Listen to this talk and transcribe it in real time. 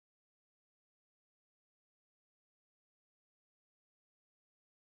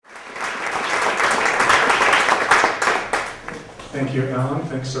Thank you, Alan.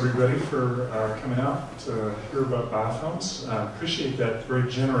 Thanks everybody for coming out to hear about biofilms. Appreciate that very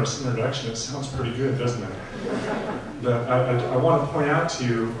generous introduction. It sounds pretty good, doesn't it? But I want to point out to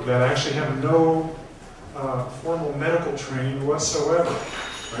you that I actually have no formal medical training whatsoever.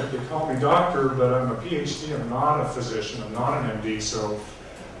 Right? They call me doctor, but I'm a PhD. I'm not a physician. I'm not an MD. So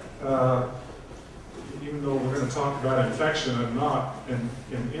even though we're going to talk about infection, I'm not an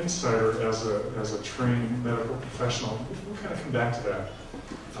insider as a trained medical professional. We'll kind of come back to that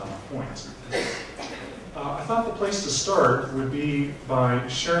point. I thought the place to start would be by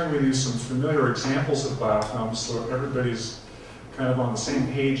sharing with you some familiar examples of biofilms so everybody's kind of on the same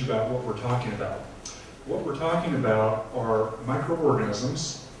page about what we're talking about. What we're talking about are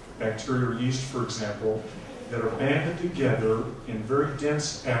microorganisms, bacteria or yeast, for example, that are banded together in very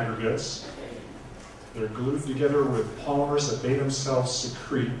dense aggregates. They're glued together with polymers that they themselves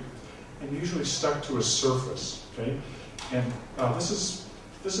secrete and usually stuck to a surface. Okay? And this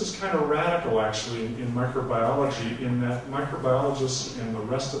is kind of radical, actually, in microbiology, in that microbiologists and the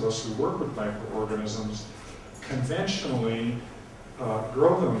rest of us who work with microorganisms conventionally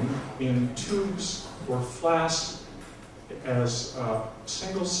grow them in tubes or flasks as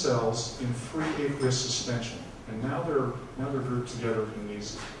single cells in free aqueous suspension. And now they're grouped together in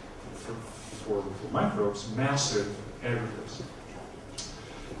these, for microbes, massive aggregates.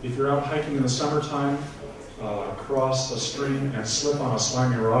 If you're out hiking in the summertime, cross a stream and slip on a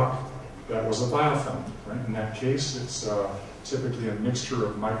slimy rock, that was a biofilm. Right? In that case, it's typically a mixture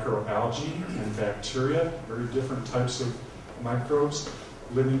of microalgae and bacteria, very different types of microbes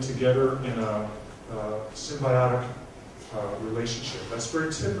living together in a symbiotic relationship. That's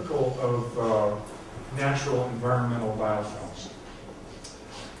very typical of natural environmental biofilms.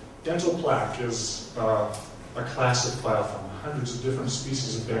 Dental plaque is a classic biofilm. Hundreds of different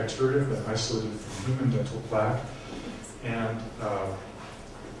species of bacteria have been isolated from human dental plaque. And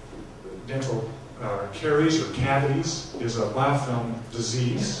dental caries or cavities is a biofilm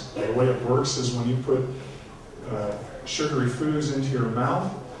disease. The way it works is when you put sugary foods into your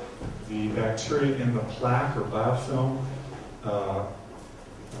mouth, the bacteria in the plaque or biofilm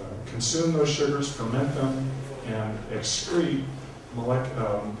consume those sugars, ferment them, and excrete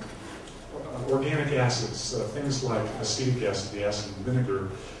organic acids, things like acetic acid, the acid in vinegar,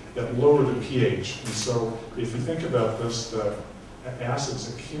 that lower the pH. And so if you think about this, the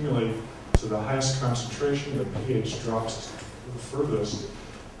acids accumulate to the highest concentration, the pH drops the furthest,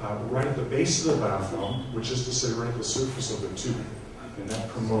 right at the base of the biofilm, which is to say right at the surface of the tube. And that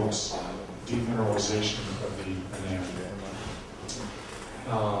promotes demineralization of the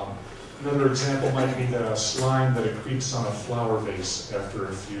enamel. Another example might be the slime that accretes on a flower vase after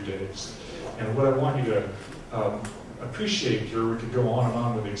a few days. And what I want you to appreciate here, we could go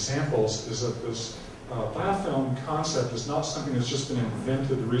on with examples, is that this biofilm concept is not something that's just been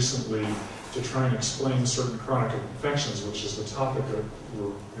invented recently to try and explain certain chronic infections, which is the topic that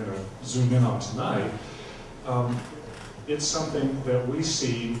we're going to zoom in on tonight. It's something that we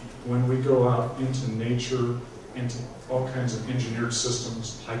see when we go out into nature, into all kinds of engineered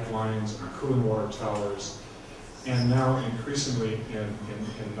systems, pipelines, cooling water towers, and now increasingly in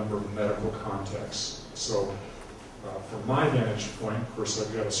a number of medical contexts. So from my vantage point, of course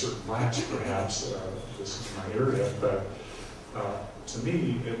I've got a certain bias perhaps, this is my area, but to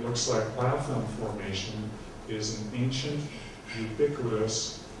me it looks like biofilm formation is an ancient,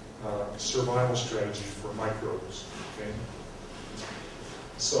 ubiquitous survival strategy for microbes. Okay?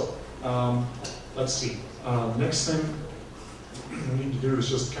 So, let's see. Next thing we need to do is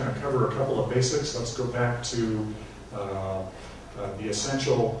just kind of cover a couple of basics. Let's go back to the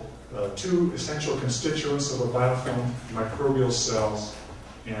essential, two essential constituents of a biofilm, microbial cells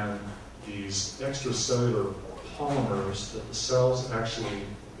and these extracellular polymers that the cells actually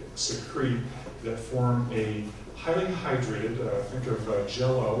secrete that form a highly hydrated, think of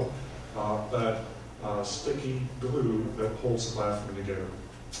Jell-O, but sticky glue that holds the biofilm together.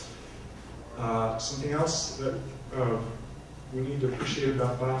 Something else that we need to appreciate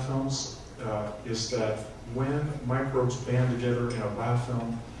about biofilms is that when microbes band together in a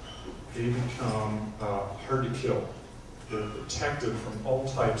biofilm, they become hard to kill. They're protected from all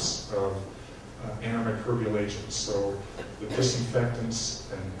types of antimicrobial agents. So the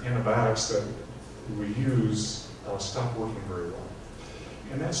disinfectants and antibiotics that we use stop working very well.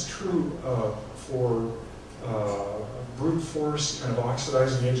 And that's true for brute force kind of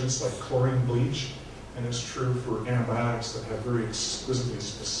oxidizing agents like chlorine bleach, and it's true for antibiotics that have very exquisitely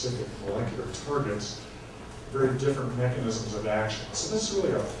specific molecular targets, very different mechanisms of action. So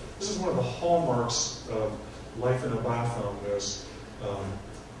this is one of the hallmarks of life in a biofilm is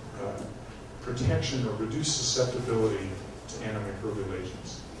protection or reduced susceptibility to antimicrobial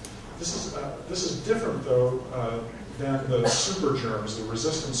agents. This is different, though, than the supergerms, the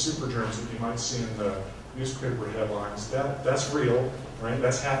resistant supergerms that you might see in the newspaper headlines. That's real, right?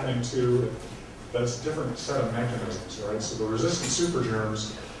 That's happening too. That's a different set of mechanisms, right? So the resistant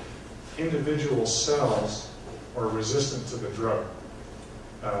supergerms, individual cells are resistant to the drug.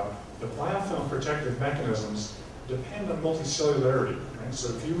 The biofilm protective mechanisms depend on multicellularity, right?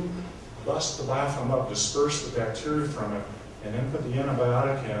 So if you bust the biofilm up, disperse the bacteria from it, and then put the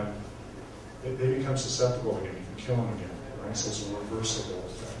antibiotic in, they become susceptible again. You can kill them again, right? So it's a reversible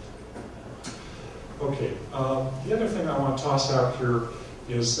effect. Okay, the other thing I want to toss out here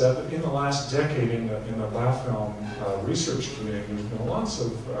is that in the last decade in the biofilm research community, there's been lots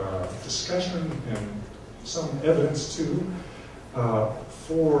of discussion and some evidence too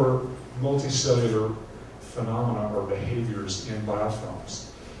for multicellular phenomena or behaviors in biofilms.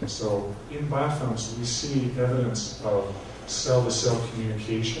 So in biofilms, we see evidence of cell-to-cell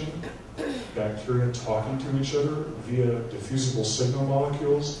communication, bacteria talking to each other via diffusible signal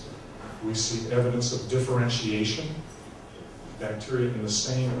molecules. We see evidence of differentiation, bacteria of the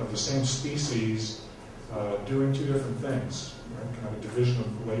same species doing two different things, right? Kind of a division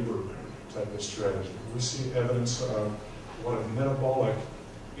of labor type of strategy. We see evidence of a lot of metabolic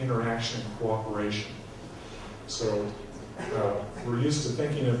interaction cooperation. So we're used to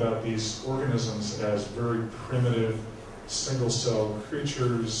thinking about these organisms as very primitive single-cell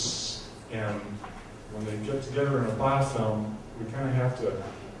creatures, and when they get together in a biofilm, we kind of have to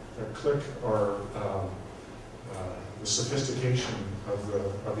click our the sophistication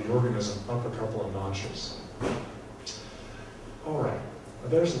of the organism up a couple of notches. All right,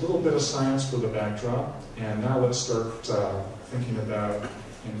 there's a little bit of science for the backdrop, and now let's start thinking about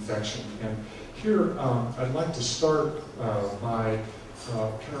infection. And here, I'd like to start by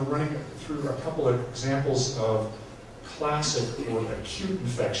kind of running through a couple of examples of classic or acute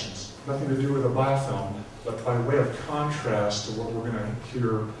infections. Nothing to do with a biofilm, but by way of contrast to what we're going to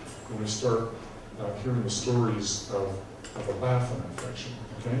hear when we start hearing the stories of a biofilm infection.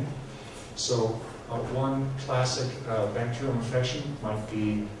 Okay? So one classic bacterial infection might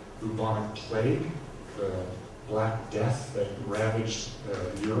be bubonic plague, the Black Death that ravaged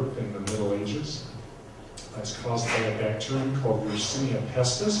Europe in the Middle Ages. It's caused by a bacterium called Yersinia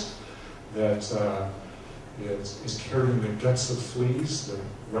pestis that is carried in the guts of fleas that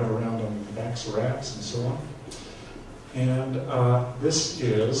run around on the backs of rats and so on. And this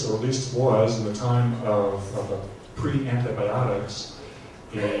is, or at least was, in the time of pre-antibiotics,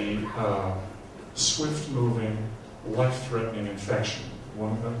 a swift-moving, life-threatening infection.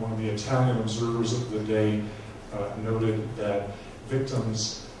 One of the Italian observers of the day noted that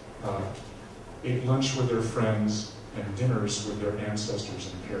victims ate lunch with their friends and dinners with their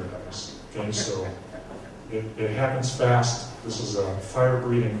ancestors in paradise. Okay, so it happens fast. This is a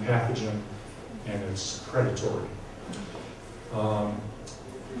fire-breathing pathogen, and it's predatory.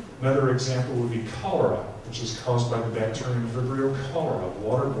 Another example would be cholera, which is caused by the bacterium Vibrio cholera, a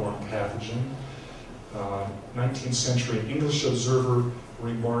waterborne pathogen. 19th century English observer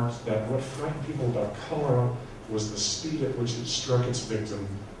remarked that what frightened people about cholera was the speed at which it struck its victim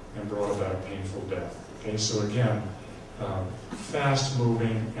and brought about a painful death. Okay, so again,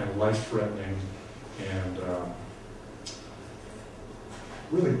 fast-moving and life-threatening, and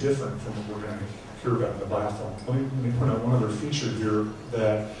really different from what we're going to hear about in the biofilm. Let me point out one other feature here,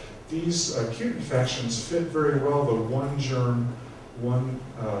 that these acute infections fit very well the one germ, one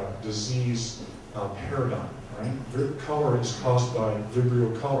disease paradigm. Right? Cholera is caused by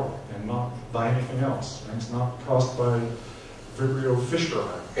Vibrio cholera and not by anything else. Right? It's not caused by Vibrio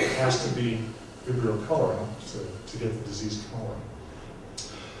fischeri. It has to be Vibrio cholera to get the disease cholera.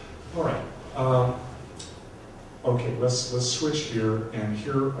 All right. Okay, let's switch here and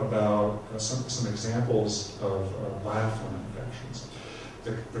hear about some examples of biofilm infections.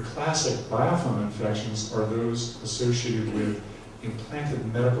 The classic biofilm infections are those associated with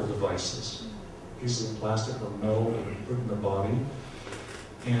implanted medical devices, pieces of plastic or metal that are put in the body.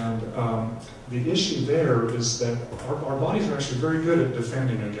 And the issue there is that our bodies are actually very good at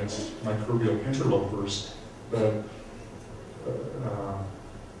defending against microbial interlopers, but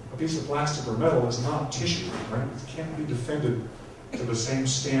a piece of plastic or metal is not tissue, right? It can't be defended to the same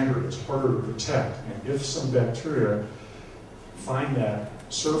standard. It's harder to protect. And if some bacteria find that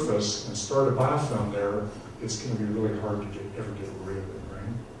surface and start a biofilm there, it's going to be really hard to ever get rid of it,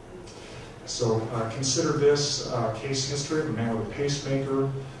 right? So consider this case history of a man with a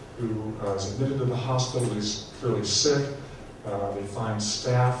pacemaker who is admitted to the hospital. He's clearly sick. They find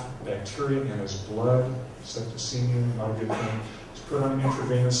staph bacteria in his blood, septicemia, not a good thing. Put on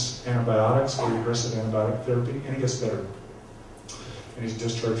intravenous antibiotics, very aggressive antibiotic therapy, and he gets better and he's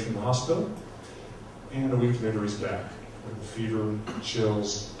discharged from the hospital, and a week later he's back with fever,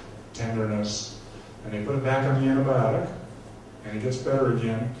 chills, tenderness, and they put him back on the antibiotic, and he gets better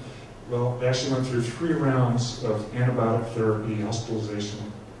again. Well, they actually went through 3 rounds of antibiotic therapy, hospitalization,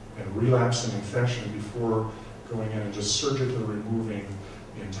 and relapse and infection before going in and just surgically removing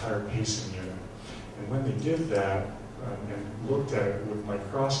the entire pacing unit. And when they did that and looked at it with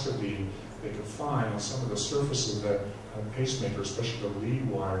microscopy, they could find on some of the surfaces of that pacemaker, especially the lead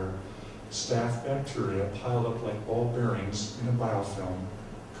wire, staph bacteria piled up like ball bearings in a biofilm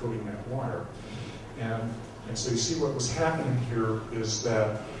coating that wire. And so you see what was happening here is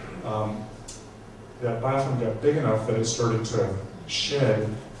that that biofilm got big enough that it started to shed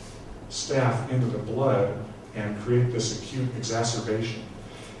staph into the blood and create this acute exacerbation.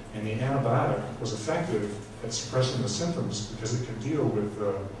 And the antibiotic was effective at suppressing the symptoms because it could deal with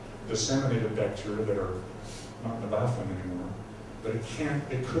disseminated bacteria that are not in the biofilm anymore. But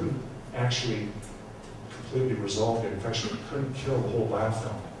it couldn't actually completely resolve the infection. It couldn't kill the whole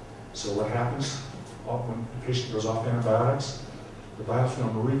biofilm. So what happens when the patient goes off antibiotics? The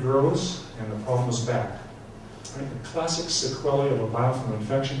biofilm regrows and the problem is back. Right? The classic sequelae of a biofilm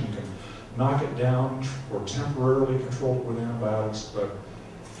infection, you can knock it down or temporarily control it with antibiotics, but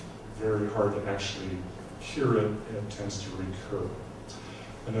very hard to actually cure it, and it tends to recur.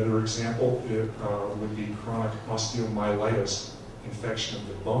 Another example would be chronic osteomyelitis, infection of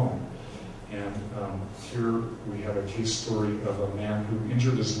the bone. And here we have a case story of a man who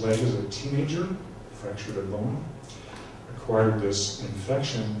injured his leg as a teenager, fractured a bone, acquired this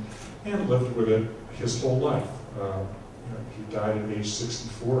infection, and lived with it his whole life. He died at age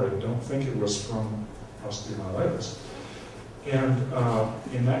 64. I don't think it was from osteomyelitis. And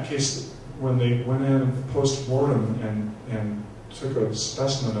in that case, when they went in post-mortem and took a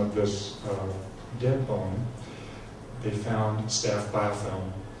specimen of this dead bone, they found staph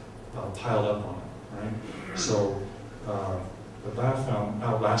biofilm piled up on it, right? So the biofilm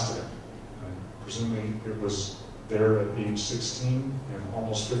outlasted him. Presumably it was there at age 16, and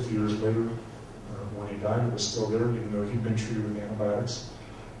almost 50 years later, when he died, it was still there, even though he'd been treated with antibiotics.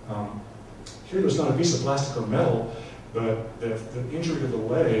 Here there's not a piece of plastic or metal, but the injury to the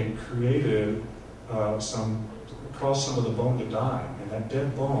leg created caused some of the bone to die. And that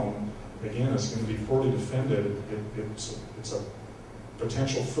dead bone, again, is going to be poorly defended. It's a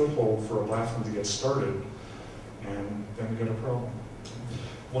potential foothold for a biofilm to get started, and then we get a problem.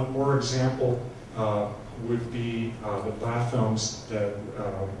 One more example would be the biofilms that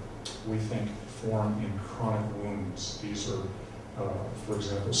we think form in chronic wounds. These are, for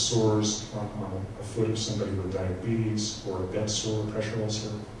example, sores on a foot of somebody with diabetes, or a bed sore, pressure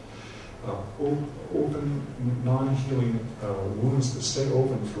ulcer. Open, non-healing wounds that stay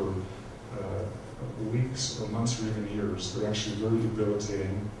open for weeks or months or even years. They're actually very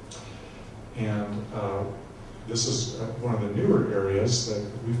debilitating. And this is one of the newer areas that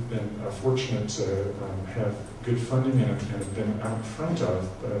we've been fortunate to have good funding and have been out in front of,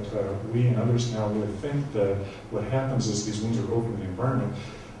 but we and others now really think that what happens is these wounds are open in the environment,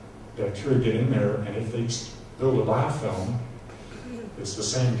 bacteria get in there, and if they build a biofilm, it's the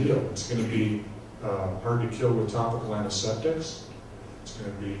same deal. It's going to be hard to kill with topical antiseptics. It's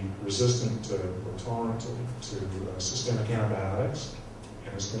going to be resistant to or tolerant to systemic antibiotics,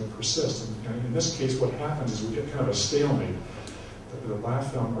 and it's going to persist. And in this case, what happens is we get kind of a stalemate. The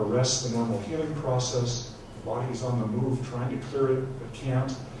biofilm arrests the normal healing process. The body is on the move trying to clear it, but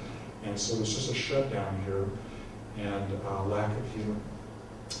can't. And so there's just a shutdown here and lack of healing.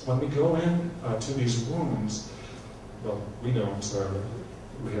 When we go in to these wounds, well, we don't.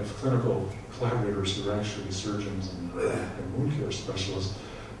 We have clinical collaborators who are actually surgeons and wound care specialists.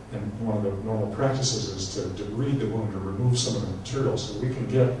 And one of the normal practices is to debride the wound, to remove some of the material, so we can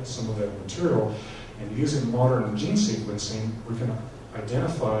get some of that material. And using modern gene sequencing, we can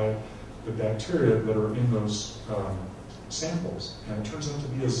identify the bacteria that are in those samples. And it turns out to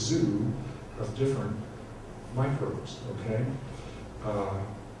be a zoo of different microbes, okay?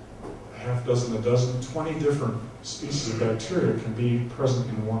 Half dozen, a dozen, 20 different species of bacteria can be present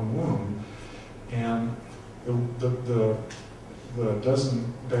in one wound. And the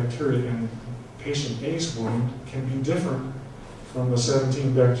dozen bacteria in patient A's wound can be different from the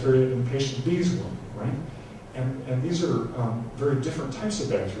 17 bacteria in patient B's wound, right? And these are very different types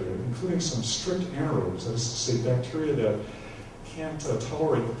of bacteria, including some strict anaerobes, that is to say bacteria that can't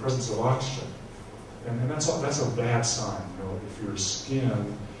tolerate the presence of oxygen. And that's a bad sign, you know, if your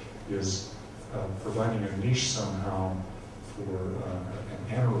skin is providing a niche somehow for an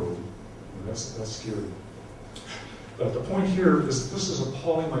anaerobe. That's scary. But the point here is that this is a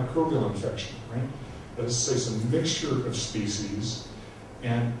polymicrobial infection, right? That is to say, some mixture of species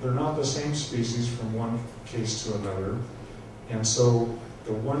And they're not the same species from one case to another. And so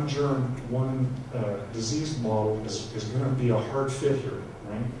the one germ, one disease model is going to be a hard fit here,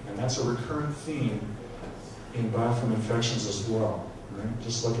 right? And that's a recurrent theme in biofilm infections as well, right?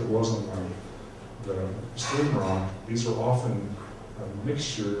 Just like it was on the stream rock, these are often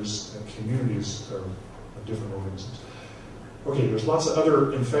mixtures and communities of different organisms. Okay, there's lots of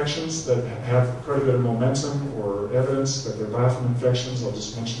other infections that have quite a bit of momentum or evidence that they're biofilm infections. I'll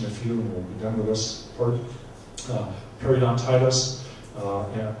just mention a few and we'll be done with this part. Periodontitis,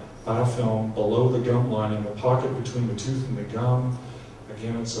 biofilm below the gum lining, the pocket between the tooth and the gum.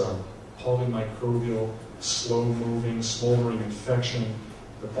 Again, it's a polymicrobial, slow-moving, smoldering infection.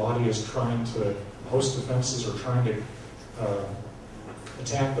 The body is trying to, host defenses are trying to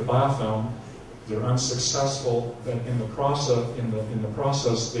attack the biofilm. They're unsuccessful, but in the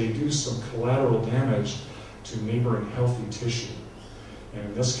process, they do some collateral damage to neighboring healthy tissue. And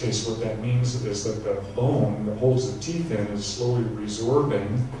in this case, what that means is that the bone that holds the teeth in is slowly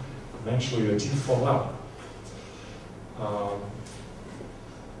resorbing. Eventually, the teeth fall out.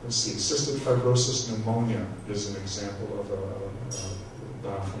 Let's see, cystic fibrosis pneumonia is an example of a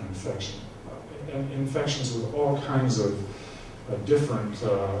biofilm infection. And infections with all kinds of different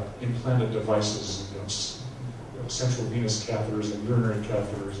implanted devices, central venous catheters and urinary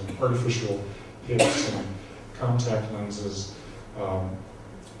catheters and artificial hips and contact lenses.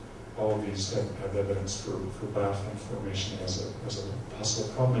 All of these have evidence for biofilm formation as a possible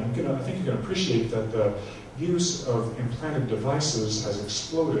problem. And I think you can appreciate that the use of implanted devices has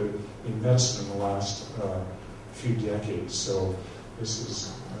exploded in medicine in the last few decades. So this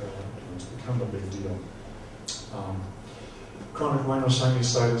is it's become a big deal. Chronic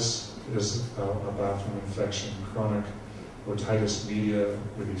rhinosinusitis is a biofilm infection. Chronic otitis media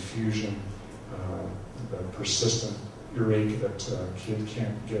with effusion, the persistent earache that kid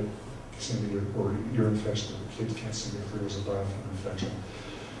can't get, or ear infection that kids can't seem to clear as a biofilm infection.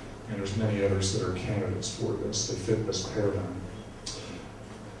 And there's many others that are candidates for this. They fit this paradigm.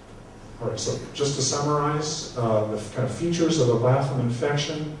 All right, so just to summarize, the kind of features of a biofilm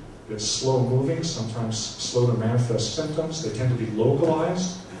infection: it's slow moving, sometimes slow to manifest symptoms. They tend to be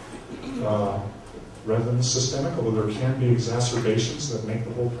localized rather than systemic, although there can be exacerbations that make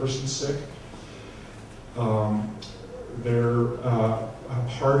the whole person sick. They're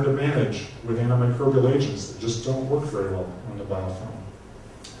hard to manage with antimicrobial agents that just don't work very well on the biofilm.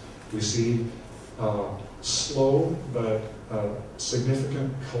 We see slow but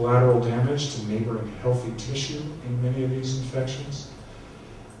significant collateral damage to neighboring healthy tissue in many of these infections.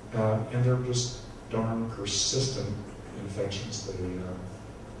 And they're just darn persistent infections.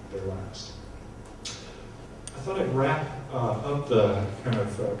 They last. I thought I'd wrap up the kind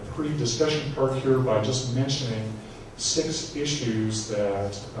of pre-discussion part here by just mentioning 6 issues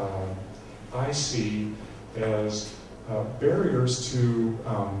that I see as barriers to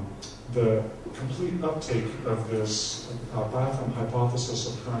the complete uptake of this biofilm hypothesis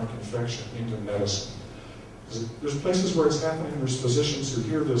of chronic infection into medicine. There's places where it's happening. There's physicians who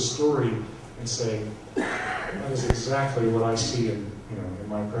hear this story and say, "That is exactly what I see in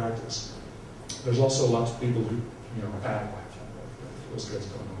my practice." There's also lots of people who those guys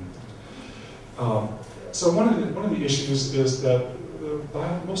don't know anything. So one of the issues is that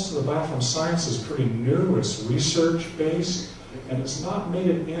most of the biofilm science is pretty new. It's research-based, and it's not made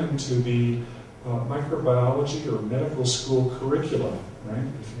it into the microbiology or medical school curricula. Right?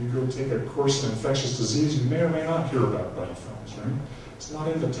 If you go take a course in infectious disease, you may or may not hear about biofilms. Right? It's not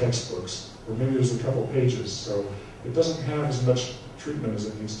in the textbooks, or maybe there's a couple pages, so it doesn't have as much treatment as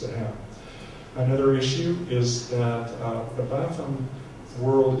it needs to have. Another issue is that the biofilm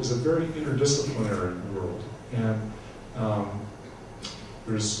world is a very interdisciplinary world, and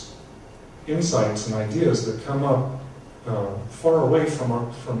there's insights and ideas that come up far away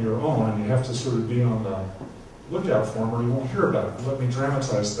from your own, and you have to sort of be on the lookout for them or you won't hear about it. Let me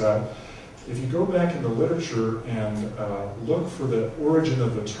dramatize that. If you go back in the literature and look for the origin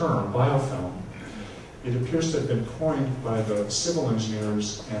of the term biofilm, it appears to have been coined by the civil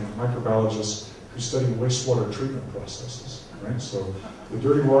engineers and microbiologists who study wastewater treatment processes. Right? So the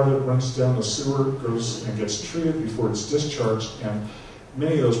dirty water that runs down the sewer goes and gets treated before it's discharged, and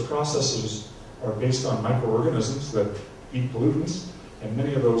many of those processes are based on microorganisms that eat pollutants, and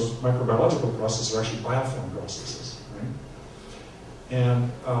many of those microbiological processes are actually biofilm processes. Right?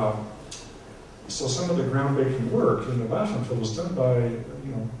 And so some of the groundbreaking work in the biofilm field was done by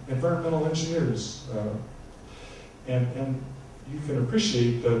environmental engineers, and you can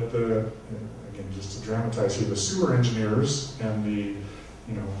appreciate that again, just to dramatize here, the sewer engineers and the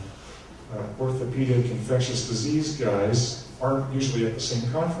orthopedic infectious disease guys aren't usually at the same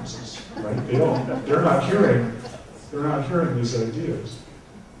conferences, right? They're not hearing these ideas.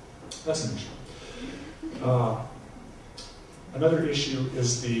 That's an issue. Another issue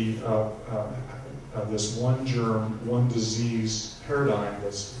is the this one germ, one disease paradigm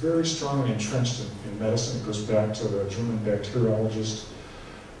that's very strongly entrenched in medicine. It goes back to the German bacteriologist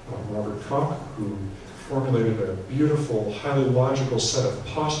Robert Koch, who formulated a beautiful, highly logical set of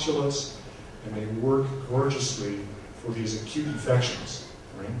postulates, and they work gorgeously for these acute infections,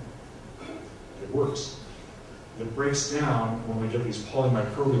 right? It works. It breaks down when we get these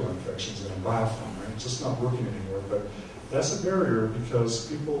polymicrobial infections in a biofilm, right? It's just not working anymore, but that's a barrier because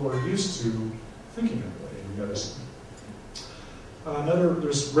people are used to thinking that way in medicine.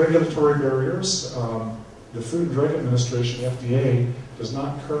 There's regulatory barriers. The Food and Drug Administration, FDA, does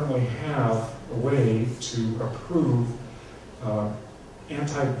not currently have a way to approve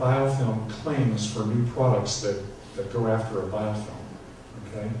anti-biofilm claims for new products that go after a biofilm.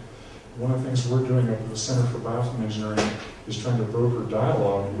 Okay? One of the things we're doing at the Center for Biofilm Engineering is trying to broker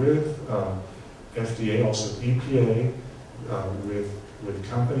dialogue with FDA, also EPA, with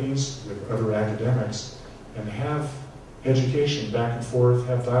companies, with other academics, and have education back and forth,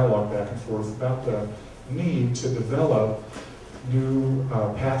 have dialogue back and forth about the need to develop new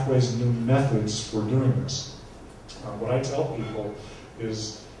pathways and new methods for doing this. What I tell people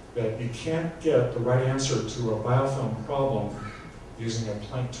is that you can't get the right answer to a biofilm problem using a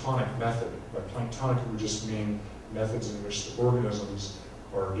planktonic method. By planktonic, we just mean methods in which the organisms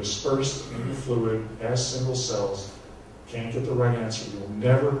are dispersed in the fluid as single cells. Can't get the right answer. You'll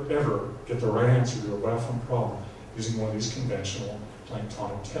never, ever get the right answer to a biofilm problem using one of these conventional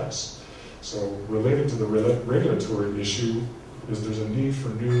planktonic tests. So related to the regulatory issue is there's a need for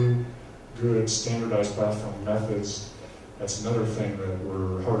new, good, standardized biofilm methods. That's another thing that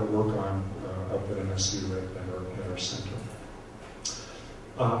we're hard at work on up at MSU at our center.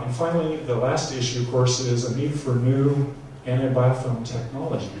 And finally, the last issue, of course, is a need for new anti-biofilm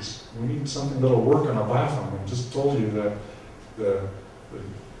technologies. We need something that'll work on a biofilm. I just told you that the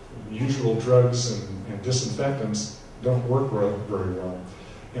usual drugs and disinfectants don't work very well.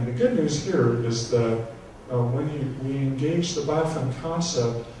 And the good news here is that when we engage the biofilm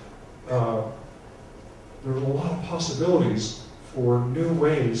concept, there are a lot of possibilities for new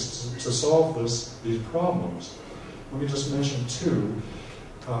ways to solve these problems. Let me just mention two.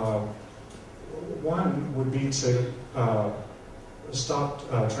 One would be to stop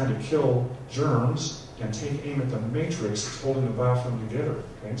trying to kill germs and take aim at the matrix that's holding the biofilm together.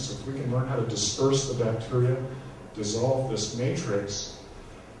 Okay? So if we can learn how to disperse the bacteria, dissolve this matrix,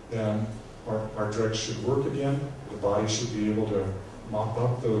 then our drugs should work again. The body should be able to mop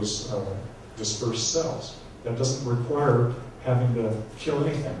up those dispersed cells. That doesn't require having to kill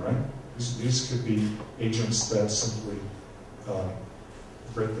anything, right? These could be agents that simply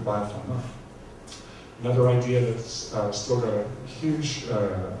break the biofilm up. Another idea that's still got a huge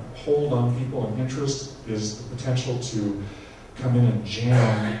hold on people and interest is the potential to come in and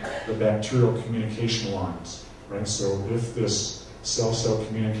jam the bacterial communication lines, right? So if this cell-cell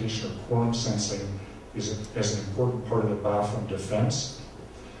communication or quorum sensing is as an important part of the biofilm defense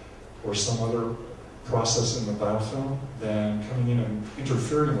or some other process in the biofilm, then coming in and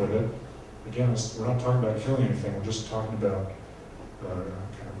interfering with it, again, we're not talking about killing anything, we're just talking about kind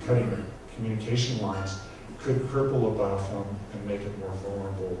of cutting the communication lines, could cripple a biofilm and make it more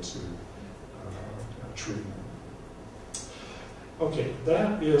vulnerable to treatment. Okay,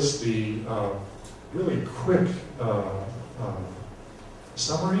 that is the really quick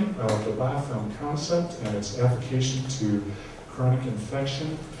summary of the biofilm concept and its application to chronic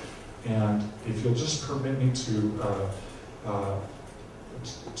infection. And if you'll just permit me to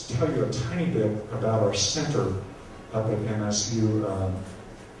tell you a tiny bit about our center up at MSU.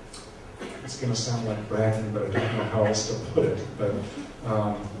 It's going to sound like bragging, but I don't know how else to put it. But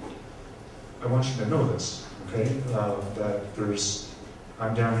I want you to know this, okay? That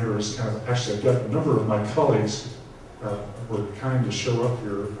I'm down here as kind of, actually I've got a number of my colleagues who are kind to show up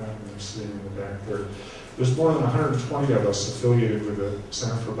here. I'm sitting in the back there. There's more than 120 of us affiliated with the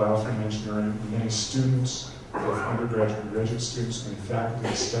Center for Biofilm Engineering, many students, both undergraduate and graduate students, many faculty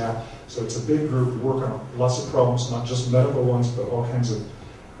and staff. So it's a big group. We work on lots of problems, not just medical ones, but all kinds of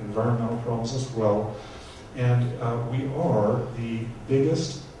environmental problems as well. And we are the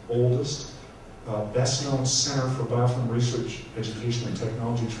biggest, oldest, best-known center for biofilm research, education, and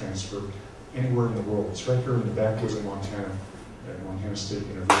technology transfer anywhere in the world. It's right here in the backwoods of Montana, at Montana State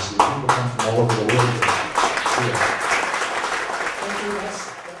University. People come from all over the world to see us. Thank you.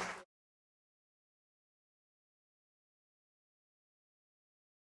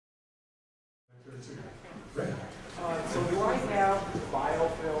 Great. So why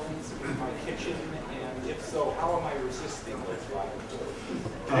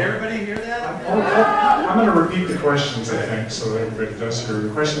Did everybody hear that? I'm going to repeat the questions, I think, so that everybody does hear. The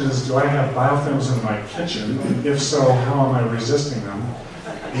question is, do I have biofilms in my kitchen? If so, how am I resisting them?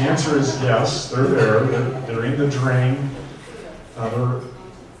 The answer is yes, they're there. They're in the drain. They're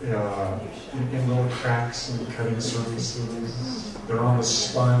in little cracks and cutting surfaces. They're on the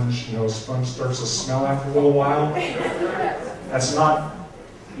sponge. You know, sponge starts to smell after a little while. That's not,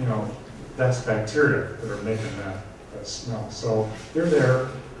 you know, that's bacteria that are making that smell. So they're there.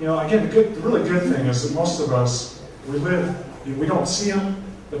 You know, again, the really good thing is that most of us, we don't see them,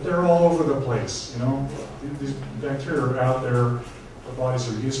 but they're all over the place. You know, these bacteria are out there. Our bodies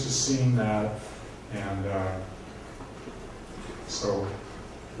are used to seeing that, and so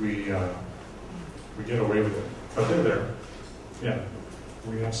we get away with it. But they're there. Yeah,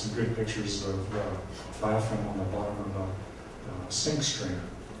 we have some good pictures of biofilm on the bottom of the sink strainer.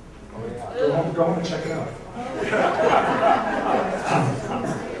 Oh, yeah. Go home and check it out.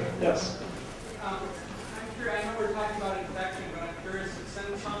 Yes. I'm curious, I know we're talking about infection, but I'm curious, it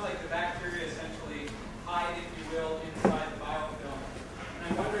sounds like the bacteria essentially hide, if you will, inside the biofilm. And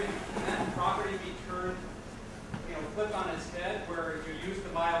I'm wondering, can that property be turned, flipped on its head, where you use the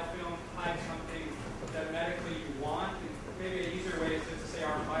biofilm to hide something that medically you want? And maybe an easier way is to say,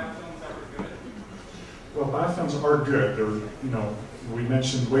 are biofilms ever good? Well, biofilms are good. They're, we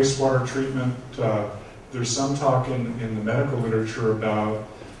mentioned wastewater treatment. There's some talk in the medical literature about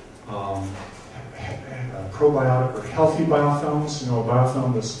probiotic or healthy biofilms. A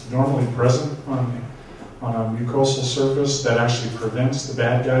biofilm that's normally present on a mucosal surface that actually prevents the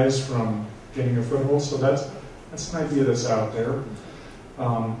bad guys from getting a foothold. So that's an idea that's out there.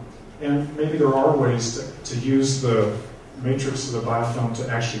 And maybe there are ways to use the matrix of the biofilm to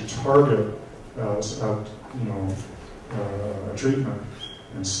actually target a treatment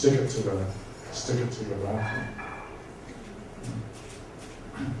and stick it to the biofilm.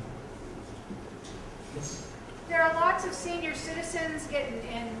 There are lots of senior citizens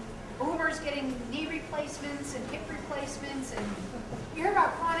and boomers getting knee replacements and hip replacements, and you hear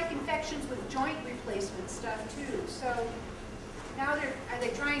about chronic infections with joint replacement stuff too. So now are they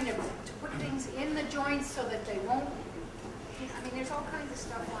trying to put things in the joints so that they won't? I mean, there's all kinds of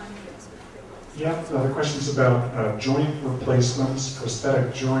stuff on here. Yeah, the questions about joint replacements,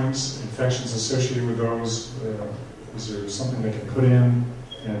 prosthetic joints, infections associated with those. Is there something they can put in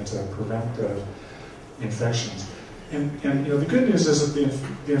and prevent infections? And the good news is that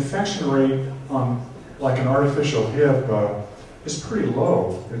the infection rate on like an artificial hip is pretty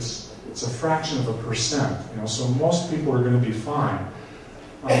low. It's a fraction of a percent. So most people are going to be fine.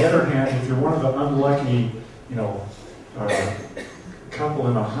 On the other hand, if you're one of the unlucky, couple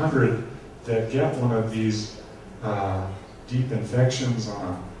in 100 that get one of these deep infections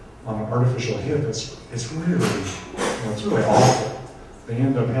on an artificial hip, it's really awful. They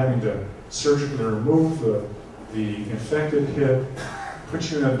end up having to surgically remove the infected hip,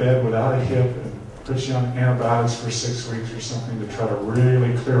 put you in a bed without a hip, and put you on antibiotics for 6 weeks or something to try to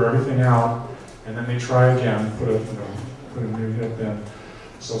really clear everything out, and then they try again, put a new hip in.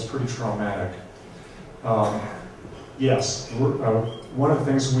 So it's pretty traumatic. Yes, one of the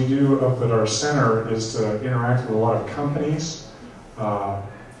things we do up at our center is to interact with a lot of companies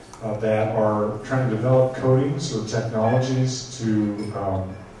that are trying to develop coatings or technologies to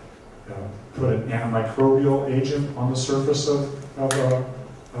put an antimicrobial agent on the surface of a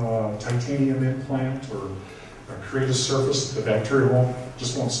titanium implant, or create a surface that the bacteria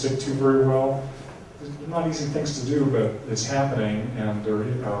just won't stick to very well. They're not easy things to do, but it's happening, and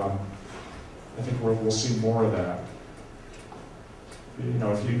I think we'll see more of that.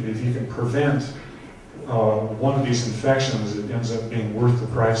 If you can prevent one of these infections, it ends up being worth the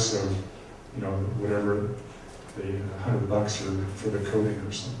price of, whatever the $100 for the coating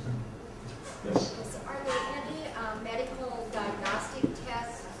or something. Yes. Are there any medical diagnostic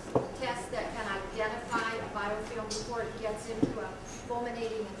tests that can identify a biofilm before it gets into a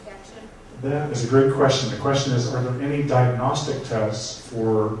fulminating infection? That is a great question. The question is, are there any diagnostic tests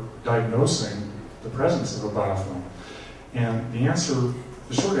for diagnosing the presence of a biofilm? And the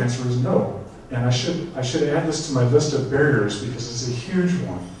short answer is no. And I should add this to my list of barriers because it's a huge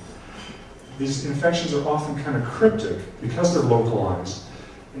one. These infections are often kind of cryptic because they're localized.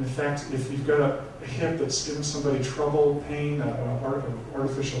 In fact, if you've got a hip that's giving somebody trouble, pain, an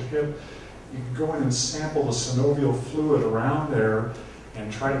artificial hip, you can go in and sample the synovial fluid around there and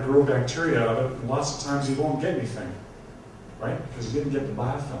try to grow bacteria out of it. And lots of times you won't get anything, right? Because you didn't get the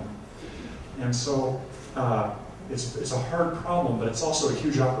biofilm. And so it's a hard problem, but it's also a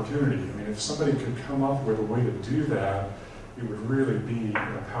huge opportunity. I mean, if somebody could come up with a way to do that, it would really be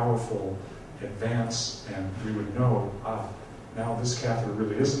powerful advance, and we would know, now this catheter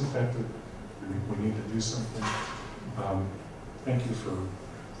really is infected, we need to do something. Thank you for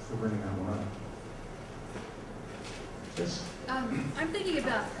bringing that one up. Yes? I'm thinking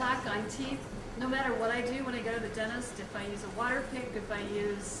about plaque on teeth. No matter what I do when I go to the dentist, if I use a water pick, if I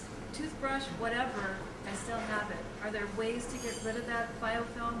use toothbrush, whatever, I still have it. Are there ways to get rid of that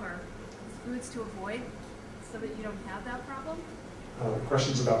biofilm or foods to avoid so that you don't have that problem?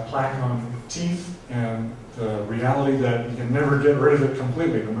 Questions about plaque on teeth and the reality that you can never get rid of it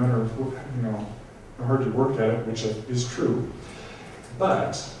completely, no matter how hard you work at it, which is true.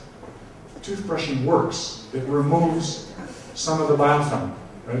 But toothbrushing works. It removes some of the biofilm.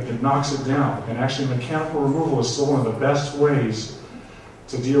 Right? It knocks it down. And actually, mechanical removal is still one of the best ways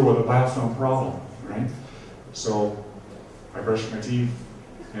to deal with a biofilm problem. Right? So I brush my teeth,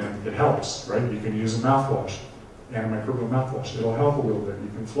 and it helps. Right? You can use a mouthwash, antimicrobial mouthwash. It'll help a little bit. You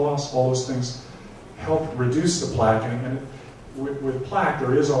can floss. All those things help reduce the plaque. And with plaque, there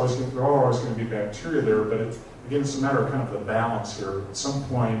are always going to be bacteria there, but again, it's a matter of kind of the balance here. At some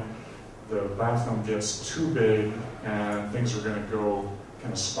point, the biofilm gets too big, and things are going to go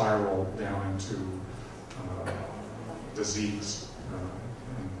kind of spiral down into disease.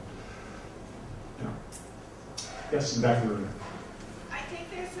 Yes, in the back of the room. I think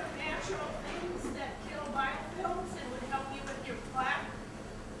there's some natural things that kill biofilms and would help you with your plaque.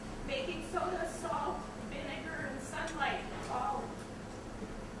 Baking soda, salt, vinegar, and sunlight all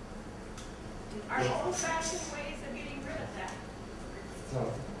are old-fashioned ways of getting rid of that.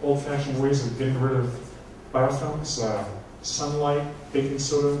 Old-fashioned ways of getting rid of biofilms, sunlight, baking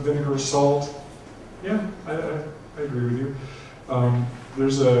soda, vinegar, salt. Yeah, I agree with you.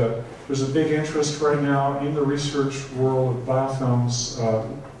 There's a big interest right now in the research world of biofilms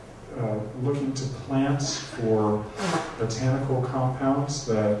looking to plants for botanical compounds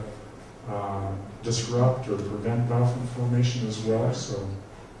that disrupt or prevent biofilm formation as well. So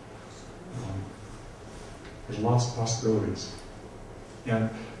there's lots of possibilities. And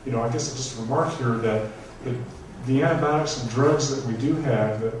I guess I'll just remark here that the antibiotics and drugs that we do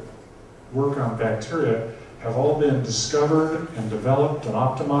have that work on bacteria have all been discovered and developed and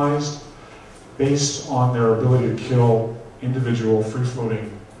optimized based on their ability to kill individual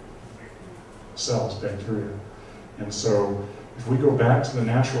free-floating cells, bacteria. And so if we go back to the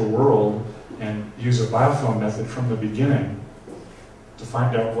natural world and use a biofilm method from the beginning to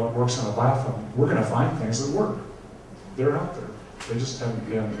find out what works on a biofilm, we're going to find things that work. They're out there. They just haven't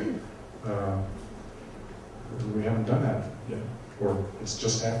been, we haven't done that yet, or it's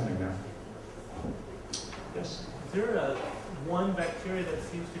just happening now. Yes? Is there one bacteria that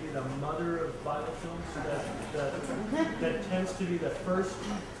seems to be the mother of biofilms that tends to be the first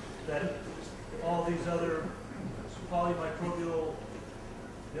that all these other polymicrobial,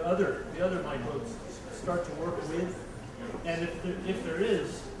 the other microbes start to work with? And if there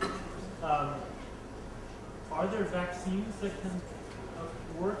is, are there vaccines that can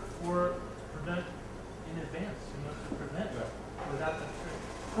work for prevent in advance, to prevent without that?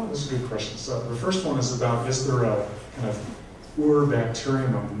 Oh, that's a good question. So the first one is about, is there a kind of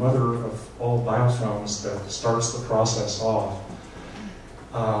ur-bacterium, a mother of all biofilms that starts the process off?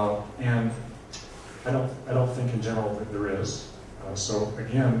 And I don't think in general that there is. So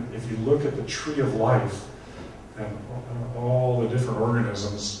again, if you look at the tree of life and all the different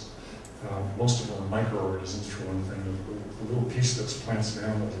organisms, most of them are microorganisms for one thing. The little piece that's plants and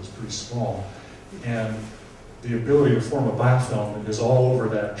animals is pretty small. And the ability to form a biofilm is all over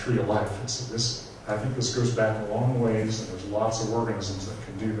that tree of life. I think this goes back a long ways, and there's lots of organisms that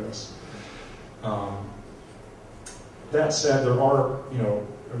can do this. That said, there are,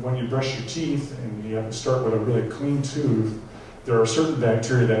 when you brush your teeth and you have to start with a really clean tooth, there are certain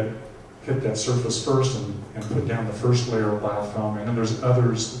bacteria that hit that surface first and put down the first layer of biofilm, and then there's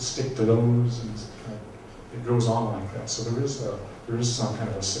others that stick to those, and it goes on like that. So there is some kind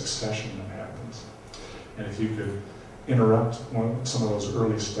of a succession that happens. And if you could interrupt some of those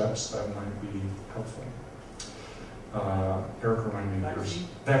early steps, that might be helpful. Eric, remind me of yours.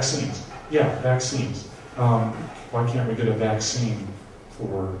 Vaccines. Yeah, vaccines. Why can't we get a vaccine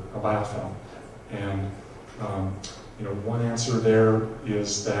for a biofilm? And one answer there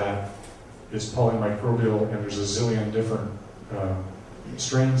is that it's polymicrobial, and there's a zillion different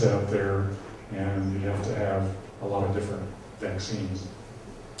strains out there, and you have to have a lot of different vaccines.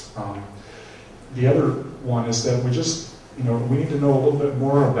 The other one is that we just, we need to know a little bit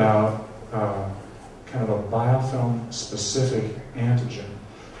more about kind of a biofilm-specific antigen.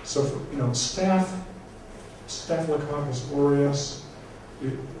 So, for, Staphylococcus aureus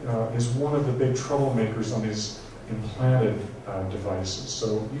is one of the big troublemakers on these implanted devices.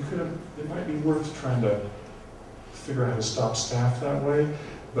 So it might be worth trying to figure out how to stop staph that way,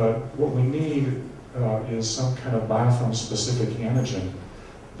 but what we need is some kind of biofilm-specific antigen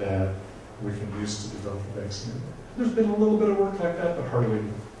that we can use to develop a vaccine. There's been a little bit of work like that, but hardly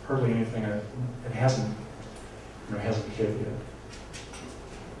anything. It hasn't hit yet.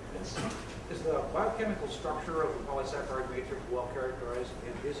 Yes. Is the biochemical structure of the polysaccharide matrix well characterized,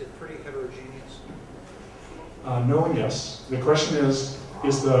 and is it pretty heterogeneous? No and yes. The question is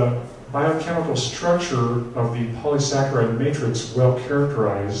the biochemical structure of the polysaccharide matrix well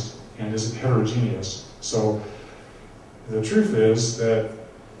characterized, and is it heterogeneous? So the truth is that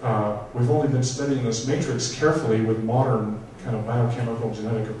we've only been studying this matrix carefully with modern kind of biochemical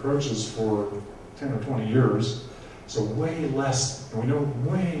genetic approaches for 10 or 20 years. So way less, and we know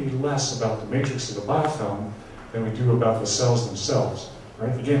way less about the matrix of the biofilm than we do about the cells themselves.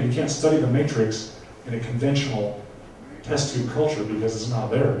 Right? Again, you can't study the matrix in a conventional test tube culture because it's not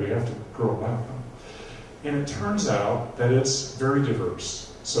there. You have to grow a biofilm. And it turns out that it's very diverse.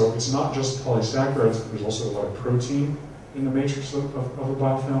 So it's not just polysaccharides, there's also a lot of protein in the matrix of a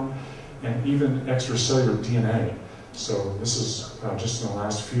biofilm, and even extracellular DNA. So this is just in the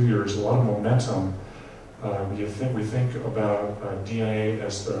last few years, a lot of momentum. We think about DNA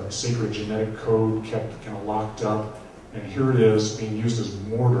as the sacred genetic code kept kind of locked up, and here it is being used as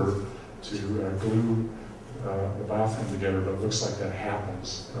mortar to glue the biofilm together, but it looks like that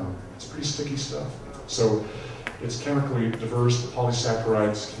happens. It's pretty sticky stuff. So it's chemically diverse. The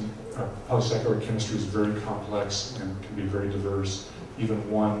polysaccharide chemistry is very complex and can be very diverse. Even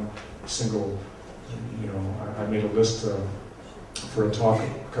one single, I made a list for a talk a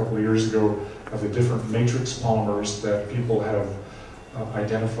couple of years ago of the different matrix polymers that people have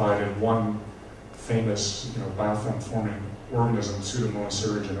identified in one famous, biofilm-forming organism, Pseudomonas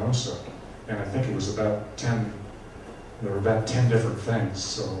aeruginosa. And I think it was about 10, there were about 10 different things,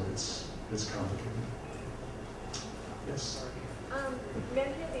 so it's complicated. Yes?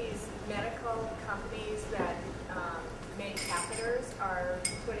 Many of these medical companies that make catheters are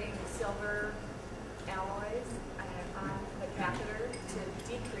putting silver alloys on the catheter to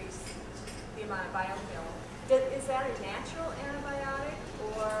decrease the amount of biofilm. Is that a natural antibiotic,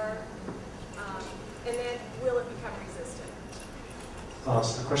 or and then will it become resistant?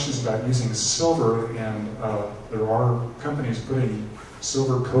 So the question is about using silver, and there are companies putting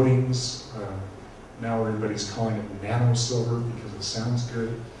silver coatings. Now everybody's calling it nano silver because it sounds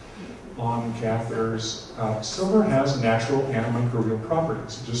good on catheters. Silver has natural antimicrobial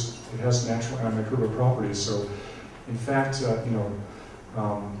properties. It has natural antimicrobial properties. So, in fact, I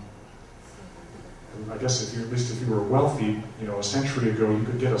guess at least if you were wealthy, a century ago, you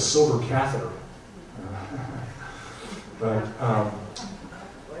could get a silver catheter. But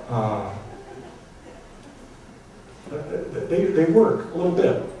they work a little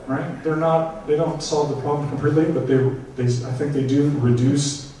bit, right? They don't solve the problem completely, but I think they do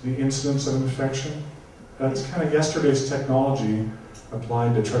reduce the incidence of infection. That's kind of yesterday's technology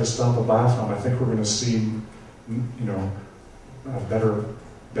applied to try to stop a biofilm. I think we're going to see, better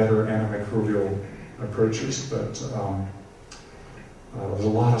antimicrobial approaches, but there's a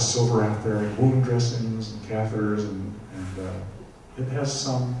lot of silver out there in wound dressings and catheters, and it has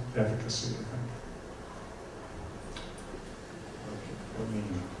some efficacy, I think.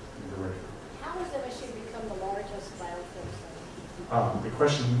 How has MSU become the largest biofilm center? The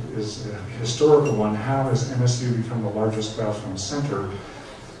question is a historical one. How has MSU become the largest biofilm center?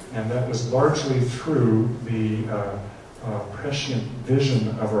 And that was largely through the prescient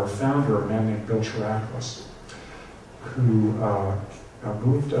vision of our founder, a man named Bill Chirakos, who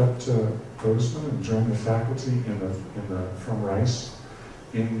moved up to Bozeman and joined the faculty from Rice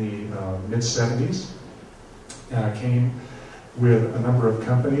in the mid-70s. Came with a number of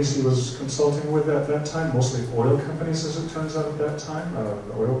companies he was consulting with at that time, mostly oil companies, as it turns out at that time.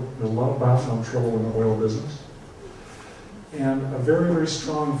 There's a lot of biofilm trouble in the oil business. And a very, very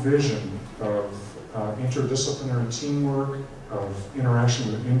strong vision of interdisciplinary teamwork, of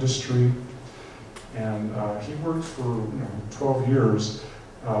interaction with industry. And he worked for 12 years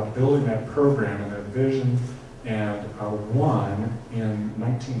building that program and that vision, and won in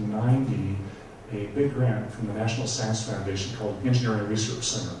 1990 a big grant from the National Science Foundation called Engineering Research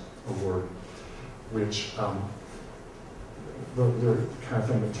Center Award, which they're the kind of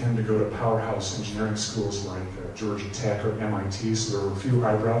thing that tend to go to powerhouse engineering schools like Georgia Tech or MIT, so there were a few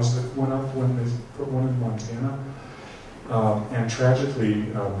eyebrows that went up when they put one in Montana. And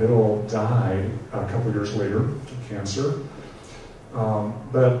tragically, Bill died a couple years later of cancer.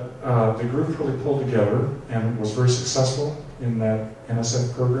 But the group really pulled together and was very successful in that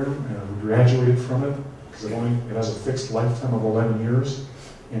NSF program, and we graduated from it because it has a fixed lifetime of 11 years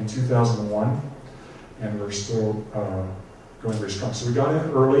in 2001, and we're still going very strong. So we got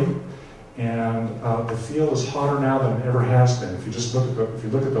in early, and the field is hotter now than it ever has been. If you just look at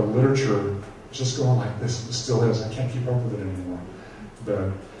the literature, it's just going like this. It still is. I can't keep up with it anymore.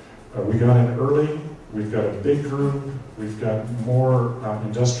 But we got in early. We've got a big group. We've got more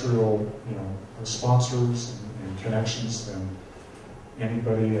industrial, sponsors and connections than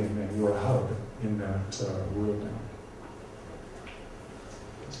anybody, and we're a hub in that world now.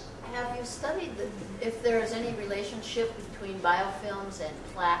 Have you studied if there is any relationship between biofilms and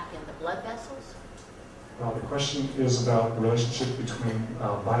plaque in the blood vessels? The question is about the relationship between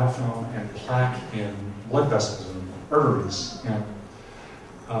biofilm and plaque in blood vessels and arteries. And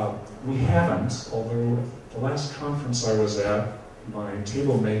we haven't, although the last conference I was at, my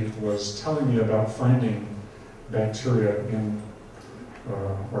table mate was telling me about finding bacteria in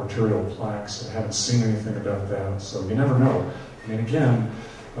arterial plaques. I haven't seen anything about that, so you never know. I mean, again,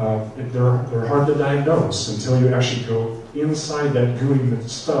 they're hard to diagnose until you actually go inside that gooey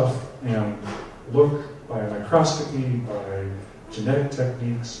stuff and look by a microscopy, by genetic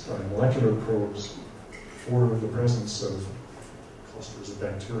techniques, by molecular probes for the presence of clusters of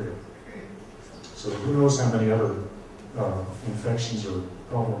bacteria. So who knows how many other infections or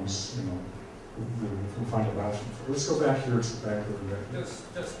problems, we'll find a biofilm for. Let's go back here to the back of the back.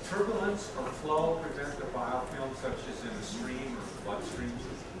 Does turbulence or flow prevent the biofilm, such as in a stream or bloodstream?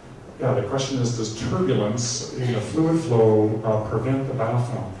 Yeah, the question is, does turbulence in the fluid flow prevent the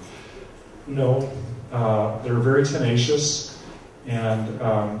biofilm? No. They're very tenacious, and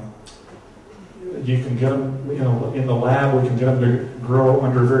you can get them, in the lab we can get them to grow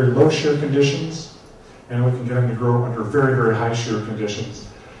under very low shear conditions, and we can get them to grow under very, very high shear conditions.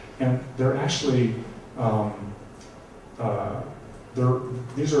 And they're actually,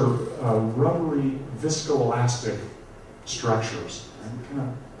 these are rubbery, viscoelastic structures.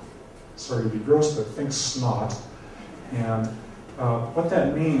 Sorry to be gross, but think snot. And what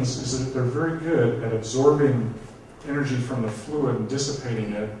that means is that they're very good at absorbing energy from the fluid and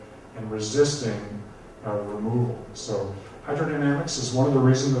dissipating it and resisting removal. So hydrodynamics is one of the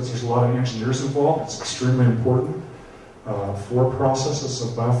reasons that there's a lot of engineers involved. It's extremely important for processes of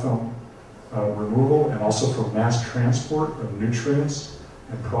biofilm removal and also for mass transport of nutrients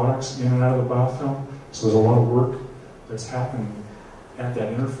and products in and out of the biofilm. So there's a lot of work that's happened at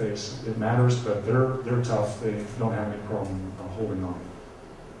that interface. It matters, but they're tough. They don't have any problem holding on.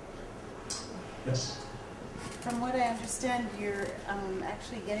 Yes? From what I understand, you're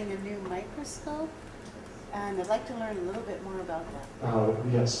actually getting a new microscope, and I'd like to learn a little bit more about that.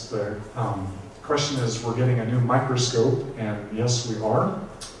 Yes, the question is, we're getting a new microscope, and yes, we are.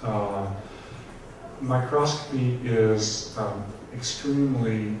 Microscopy is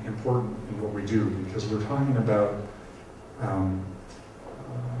extremely important in what we do, because we're talking about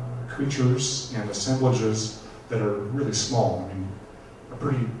creatures and assemblages that are really small. I mean, a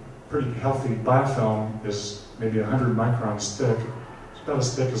pretty healthy biofilm is maybe 100 microns thick. It's about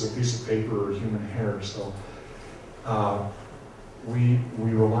as thick as a piece of paper or human hair. So we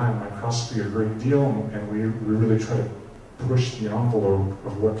rely on microscopy a great deal, and we really try to push the envelope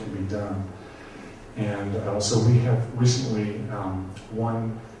of what can be done. And so we have recently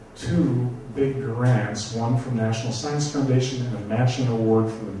won 2 big grants, one from National Science Foundation and a matching award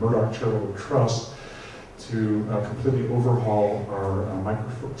from the Murdoch Charitable Trust to completely overhaul our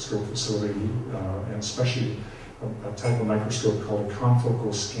microscope facility, and especially a type of microscope called a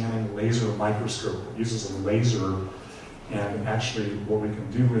confocal scanning laser microscope. It uses a laser, and actually what we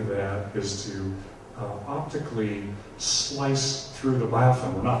can do with that is to optically slice through the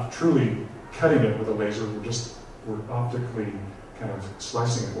biofilm. We're not truly cutting it with a laser, we're optically kind of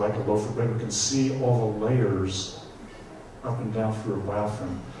slicing it like a loaf of bread. We can see all the layers up and down through a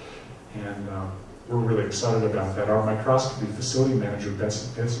biofilm. And we're really excited about that. Our microscopy facility manager, Betsy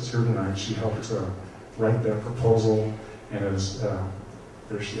Pitts, is here tonight. She helped write that proposal, and is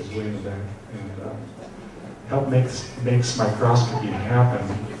there she is way in the back, and help makes microscopy happen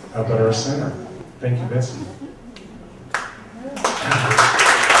up at our center. Thank you, Betsy.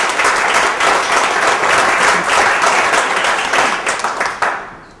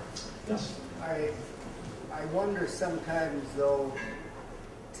 Yes. I wonder sometimes, though,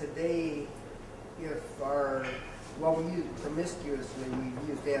 today, if we use promiscuously, we've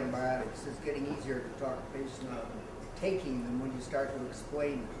used antibiotics, it's getting easier to talk to patients about taking them when you start to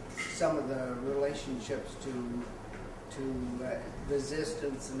explain some of the relationships to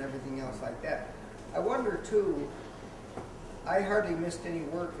resistance and everything else like that. I wonder, too, I hardly missed any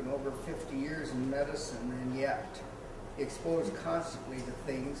work in over 50 years in medicine, and yet exposed constantly to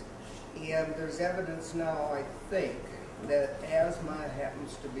things. And there's evidence now, I think, that asthma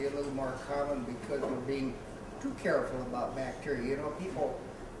happens to be a little more common because we're being too careful about bacteria. You know, people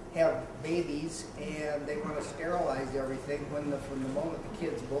have babies and they want to sterilize everything when from the moment the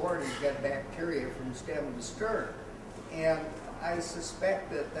kid's born, he's got bacteria from stem to stern. And I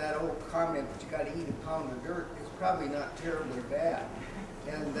suspect that old comment that you got to eat a pound of dirt is probably not terribly bad.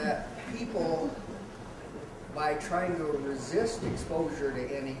 And that people, by trying to resist exposure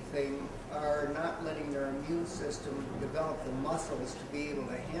to anything, are not letting their immune system develop the muscles to be able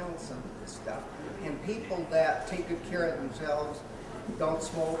to handle some of this stuff. And people that take good care of themselves, don't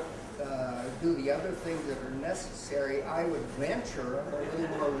smoke, do the other things that are necessary, I would venture are a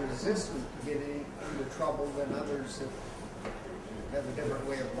little more resistant to getting into trouble than others that have a different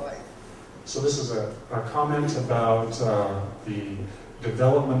way of life. So this is a comment about the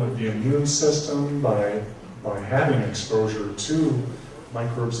development of the immune system by having exposure to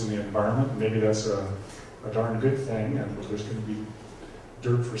microbes in the environment. Maybe that's a darn good thing, and there's going to be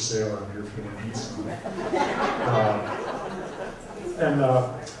dirt for sale out here if you want to eat some.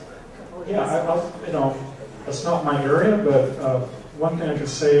 That's not my area, but one thing I could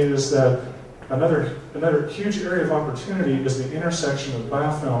say is that another huge area of opportunity is the intersection of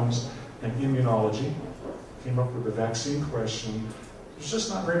biofilms and immunology. Came up with the vaccine question. There's just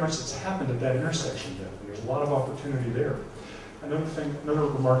not very much that's happened at that intersection yet. There's a lot of opportunity there. Another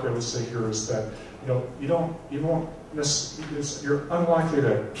remark I would say here is that you're unlikely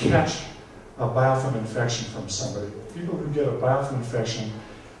to catch a biofilm infection from somebody. People who get a biofilm infection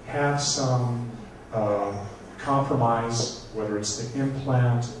have some compromise, whether it's the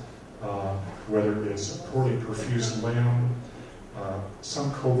implant, whether it's a poorly perfused limb, some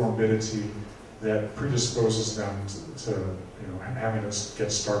comorbidity that predisposes them to having us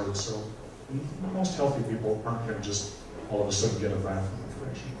get started. So most healthy people aren't going to just all of a sudden get a biofilm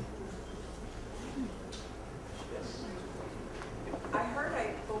infection. I heard,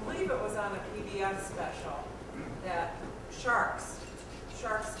 I believe it was on a PBS special, that sharks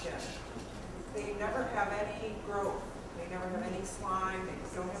skin, they never have any growth. They never have any slime. They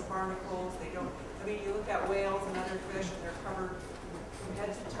don't have barnacles. They don't. I mean, you look at whales and other fish, and they're covered from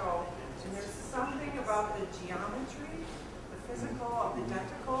head to toe. And there's something about the geometry, the physical of the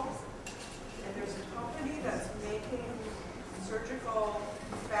denticles. And there's a company that's making surgical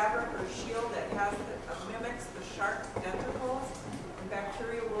fabric or shield that mimics the shark's denticles, and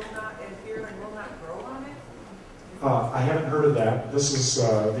bacteria will not adhere and will not grow on it. I haven't heard of that. This is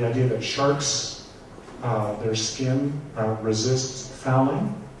the idea that sharks, their skin resists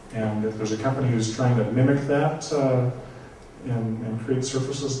fouling, and if there's a company who's trying to mimic that and create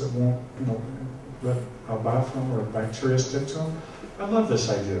surfaces that won't, let a biofilm or bacteria stick to them. I love this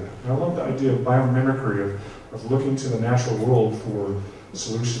idea. I love the idea of biomimicry, of looking to the natural world for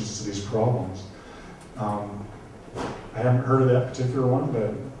solutions to these problems. I haven't heard of that particular one,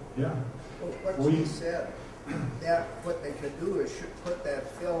 but yeah. Well, what you said, that what they could do is put that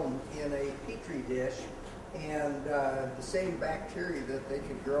film in a petri dish, and the same bacteria that they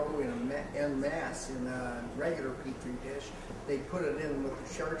could grow en masse in a regular petri dish, they put it in with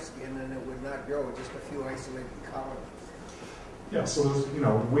the shark skin, and it would not grow, just a few isolated colonies. Yeah, so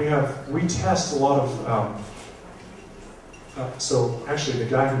we test a lot of. So actually, the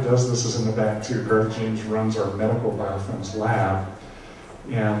guy who does this is in the back too. Garth James runs our medical biofilms lab,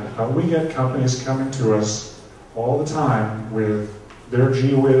 and we get companies coming to us all the time with their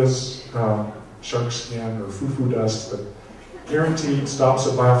gee whiz shark skin or foo-foo dust that guaranteed stops a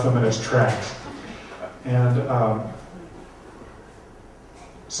biofilm in its tracks. And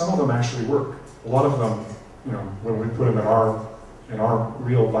some of them actually work. A lot of them, when we put them in our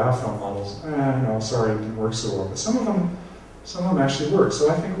real biofilm models, sorry, it didn't work so well. But some of them actually work. So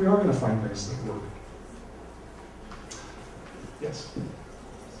I think we are going to find things that work. Yes? Do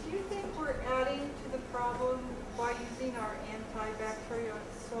you think we're adding to the problem by using our antibacterial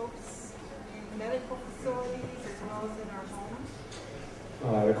soaps in medical facilities as well as in our homes?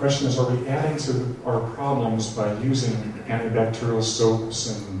 The question is, are we adding to our problems by using antibacterial soaps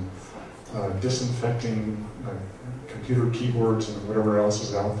and disinfecting computer keyboards and whatever else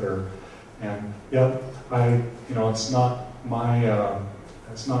is out there? And yeah, it's not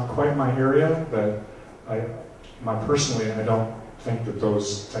quite my area, but personally, I don't think that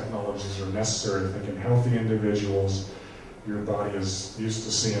those technologies are necessary. I think in healthy individuals, your body is used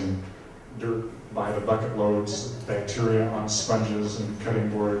to seeing dirt by the bucket loads, bacteria on sponges and cutting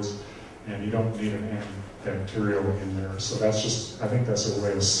boards, and you don't need an antibacterial in there. So I think that's a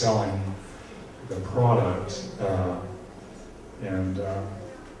way of selling the product.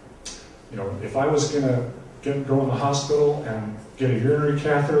 If I was going to go in the hospital and get a urinary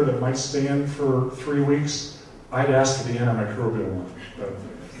catheter that might stay in for 3 weeks, I'd ask for the antimicrobial one. But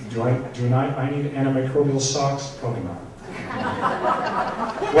do I need antimicrobial socks? Probably not.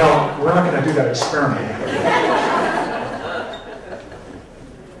 Well, we're not going to do that experiment.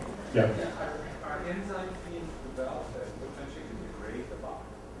 Yeah. Are enzymes being developed that potentially can degrade the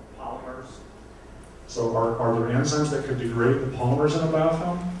polymers? So are there enzymes that could degrade the polymers in a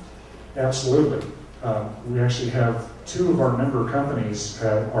biofilm? Absolutely. We actually have 2 of our member companies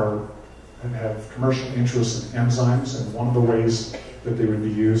have commercial interests in enzymes, and one of the ways that they would be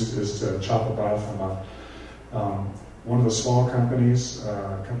used is to chop a biofilm up. One of the small companies,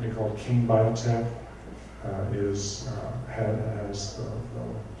 a company called King Biotech, has the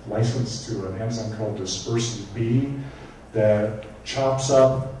license to an enzyme called dispersin B that chops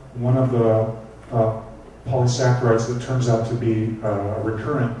up one of the polysaccharides that turns out to be a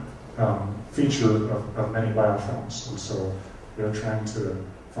recurrent feature of many biofilms. And so they're trying to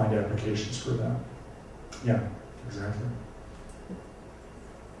find applications for that. Yeah, exactly.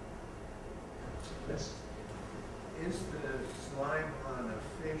 Yes? Is the slime on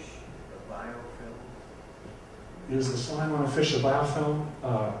a fish a biofilm? Is the slime on a fish a biofilm?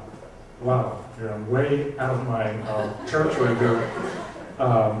 Wow, I'm way out of my territory there.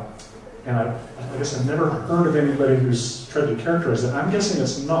 And I guess I've never heard of anybody who's tried to characterize it. I'm guessing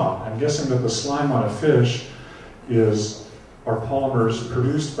it's not. I'm guessing that the slime on a fish are polymers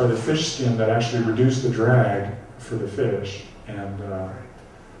produced by the fish skin that actually reduce the drag for the fish. And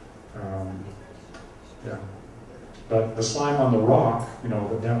yeah. But the slime on the rock,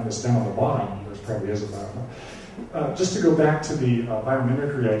 that's down on the bottom, there probably is a biofilm. Just to go back to the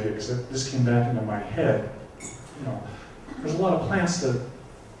biomimicry idea, because this came back into my head, there's a lot of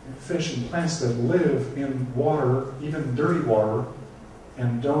fish and plants that live in water, even dirty water,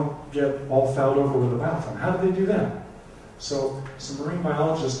 and don't get all fouled over with a biofilm. How do they do that? So some marine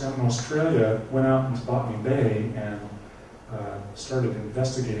biologists down in Australia went out into Botany Bay and started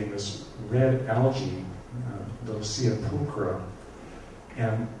investigating this red algae, the Lucia pulchra,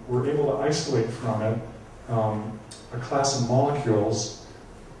 and were able to isolate from it a class of molecules,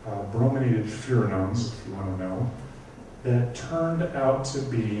 brominated furanones, if you want to know, that turned out to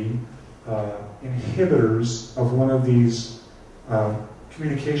be inhibitors of one of these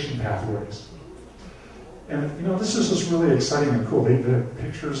communication pathways. And this is just really exciting and cool. They had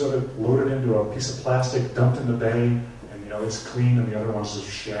pictures of it loaded into a piece of plastic, dumped in the bay, and it's clean, and the other one's just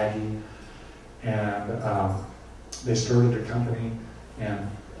shaggy. And they started a company and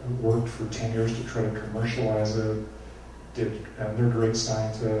worked for 10 years to try to commercialize it. And they're great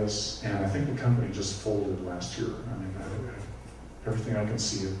scientists, and I think the company just folded last year. I mean, everything I can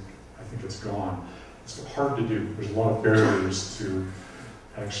see, I think it's gone. It's hard to do. There's a lot of barriers to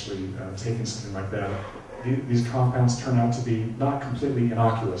actually taking something like that. These compounds turn out to be not completely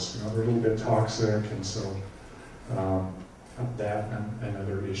innocuous. They're a little bit toxic, and so that and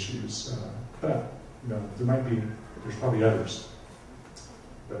other issues. But there's probably others.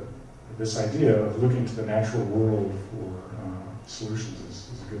 But this idea of looking to the natural world for solutions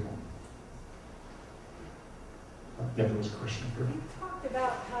is a good one. Yeah, there was a question. You talked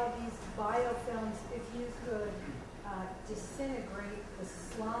about how these biofilms, if you could disintegrate the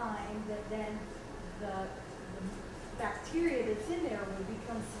slime, that then the bacteria that's in there would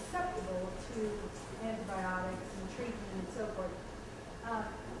become susceptible to antibiotics and treatment and so forth.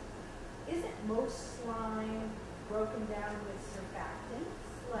 Isn't most slime broken down with surfactants,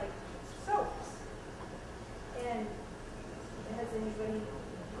 like soaps? And has anybody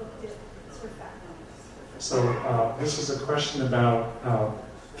looked at surfactants? So this is a question about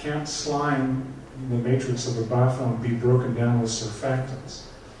can't slime, the matrix of a biofilm, be broken down with surfactants?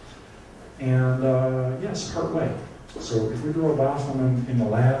 And yes, part way. So if we grow a biofilm in the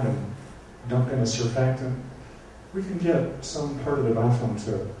lab and dump in a surfactant, we can get some part of the biofilm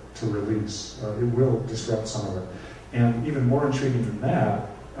to release. It will disrupt some of it. And even more intriguing than that,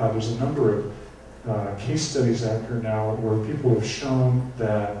 there's a number of case studies out here now where people have shown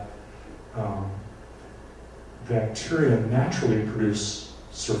that bacteria naturally produce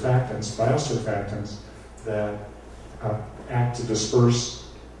surfactants, biosurfactants, that act to disperse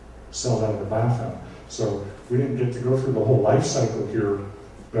cells out of the biofilm. So we didn't get to go through the whole life cycle here,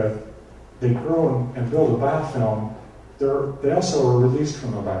 but they grow and build a biofilm. They also are released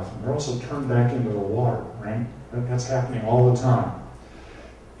from the biofilm. They're also turned back into the water, right? That's happening all the time.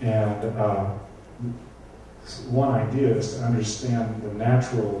 And one idea is to understand the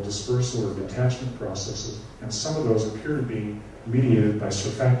natural dispersal or detachment processes, and some of those appear to be mediated by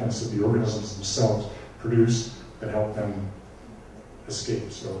surfactants that the organisms themselves produce that help them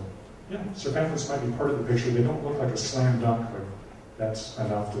escape. So Yeah, surfactants might be part of the picture. They don't look like a slam dunk, like that's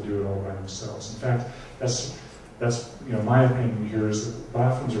enough to do it all by themselves. In fact, that's my opinion here is that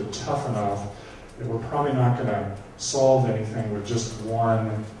biofilms are tough enough that we're probably not going to solve anything with just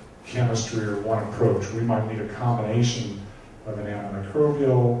one chemistry or one approach. We might need a combination of an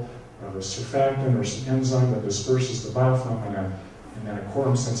antimicrobial, of a surfactant or some enzyme that disperses the biofilm, and then a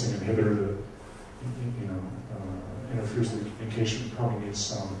quorum sensing inhibitor that interferes with the communication. We probably need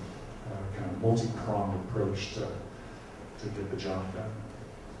some kind of multi-pronged approach to get the job done.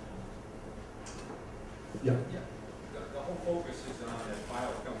 Yeah. The whole focus is on that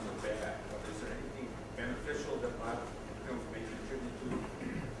biofilms are bad. But is there anything beneficial that biofilms may contribute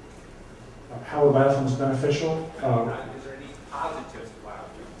to? How are biofilms beneficial? Is there any positives to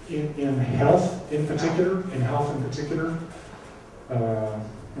biofilms? In health, in particular,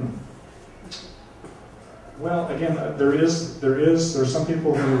 Well, again, there's some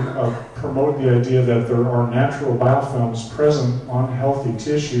people who promote the idea that there are natural biofilms present on healthy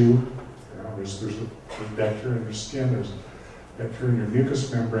tissue. There's bacteria in your skin, there's bacteria in your mucous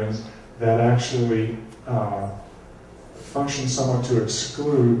membranes that actually function somewhat to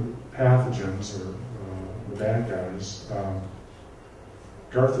exclude pathogens or the bad guys.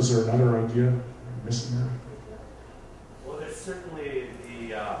 Garth, is there another idea missing there? Well, there's certainly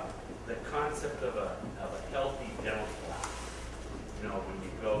the concept of a healthy dental plaque. When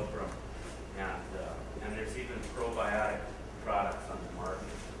you go from and there's even probiotic products on the market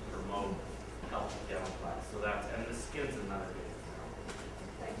to promote healthy dental plaques. So and the skin's another big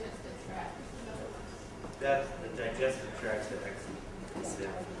Digestive tract. That the digestive tract's an excellent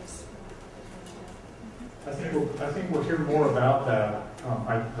example. I think we'll hear more about that.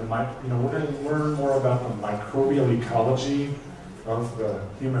 We're going to learn more about the microbial ecology of the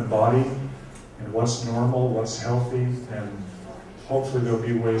human body and what's normal, what's healthy, and hopefully there'll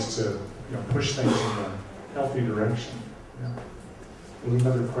be ways to push things in a healthy direction. Yeah. There's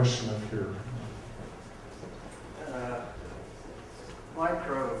another question up here.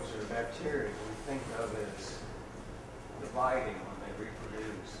 Microbes or bacteria we think of as dividing when they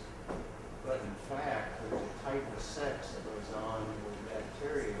reproduce. But in fact, there's a type of sex that goes on with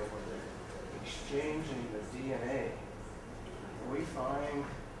bacteria where they're exchanging the DNA. We find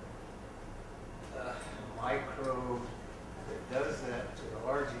a microbe that does that to a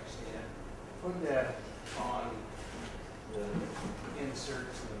large extent. Put that on the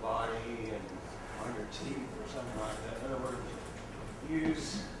inserts in the body and on your teeth or something like that. In other words,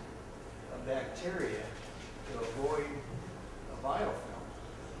 use a bacteria to avoid a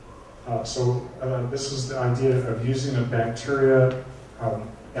biofilm. So this is the idea of using a bacteria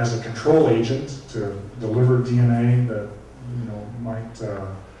as a control agent to deliver DNA that might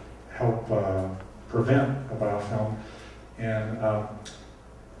help prevent a biofilm. And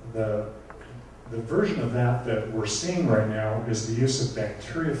the version of that we're seeing right now is the use of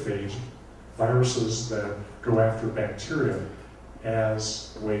bacteriophage, viruses that go after bacteria,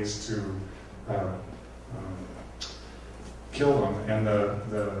 as ways to kill them. And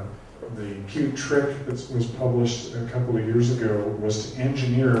the cute trick that was published a couple of years ago was to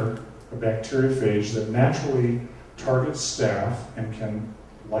engineer a bacteriophage that naturally targets staph and can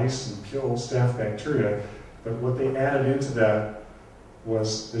lyse and kill staph bacteria. But what they added into that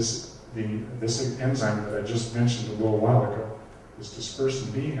was this enzyme that I just mentioned a little while ago, this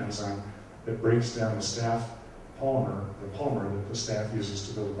dispersin B enzyme that breaks down the staph polymer, the polymer that the staph uses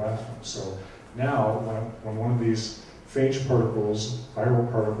to build a biofilm. So now, when one of these phage particles,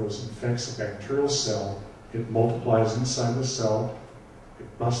 viral particles, infects a bacterial cell, it multiplies inside the cell, it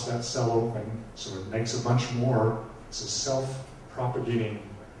busts that cell open, so it makes a bunch more. It's a self-propagating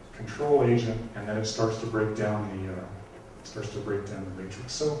control agent, and then it starts to break down the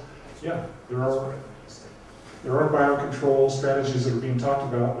matrix. So, yeah, there are biocontrol strategies that are being talked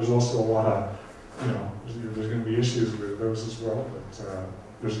about. There's also a lot of, there's going to be issues with those as well. But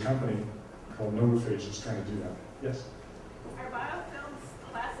there's a company called Novophage that's trying to do that. Yes. Are biofilms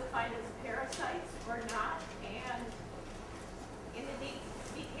classified as parasites or not? And in the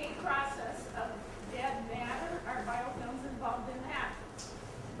decay process of dead matter, are biofilms involved in that?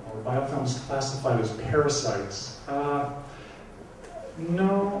 Are biofilms classified as parasites?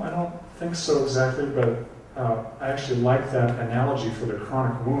 No, I don't think so exactly, but I actually like that analogy for the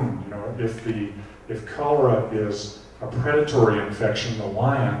chronic wound. If cholera is a predatory infection, the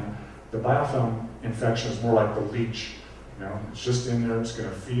lion, the biofilm infection is more like the leech. It's just in there, it's going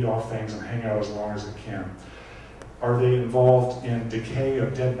to feed off things and hang out as long as it can. Are they involved in decay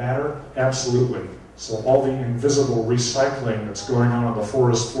of dead matter? Absolutely. So all the invisible recycling that's going on the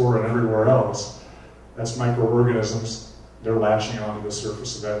forest floor and everywhere else, that's microorganisms they're latching onto the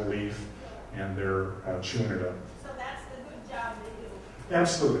surface of that leaf and they're chewing it up. So that's the good job they do.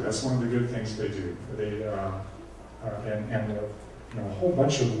 Absolutely, that's one of the good things they do. They a whole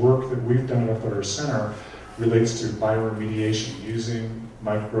bunch of work that we've done up at our center relates to bioremediation, using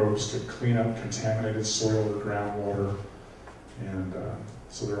microbes to clean up contaminated soil or groundwater, and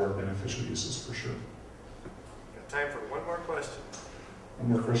so there are beneficial uses for sure. Got time for one more question.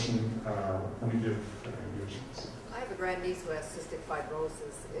 One more question. Let me give you a chance. I have a grandniece who has cystic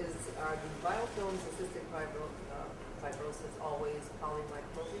fibrosis. Are the biofilms of cystic fibrosis always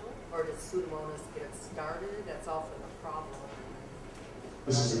polymicrobial, or does Pseudomonas get it started? That's often a problem.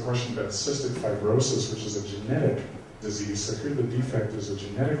 This is a question about cystic fibrosis, which is a genetic disease. So here the defect is a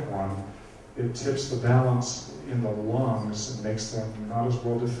genetic one. It tips the balance in the lungs and makes them not as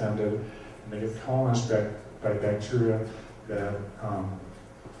well defended, and they get colonized by bacteria that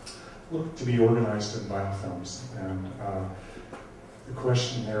look to be organized in biofilms. And the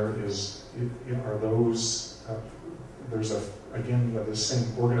question there is, are those, again, the same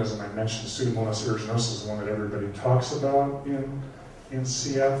organism I mentioned, Pseudomonas aeruginosa, is the one that everybody talks about in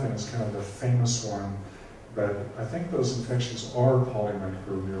CF, and it's kind of the famous one. But I think those infections are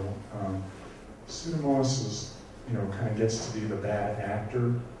polymicrobial. Pseudomonas is, kind of gets to be the bad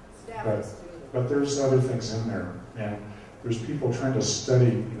actor, but there's other things in there, and there's people trying to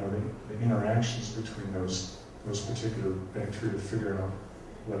study, the interactions between those particular bacteria to figure out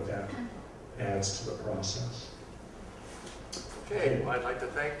what that adds to the process. Okay, well, I'd like to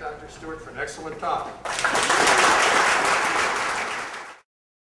thank Dr. Stewart for an excellent talk.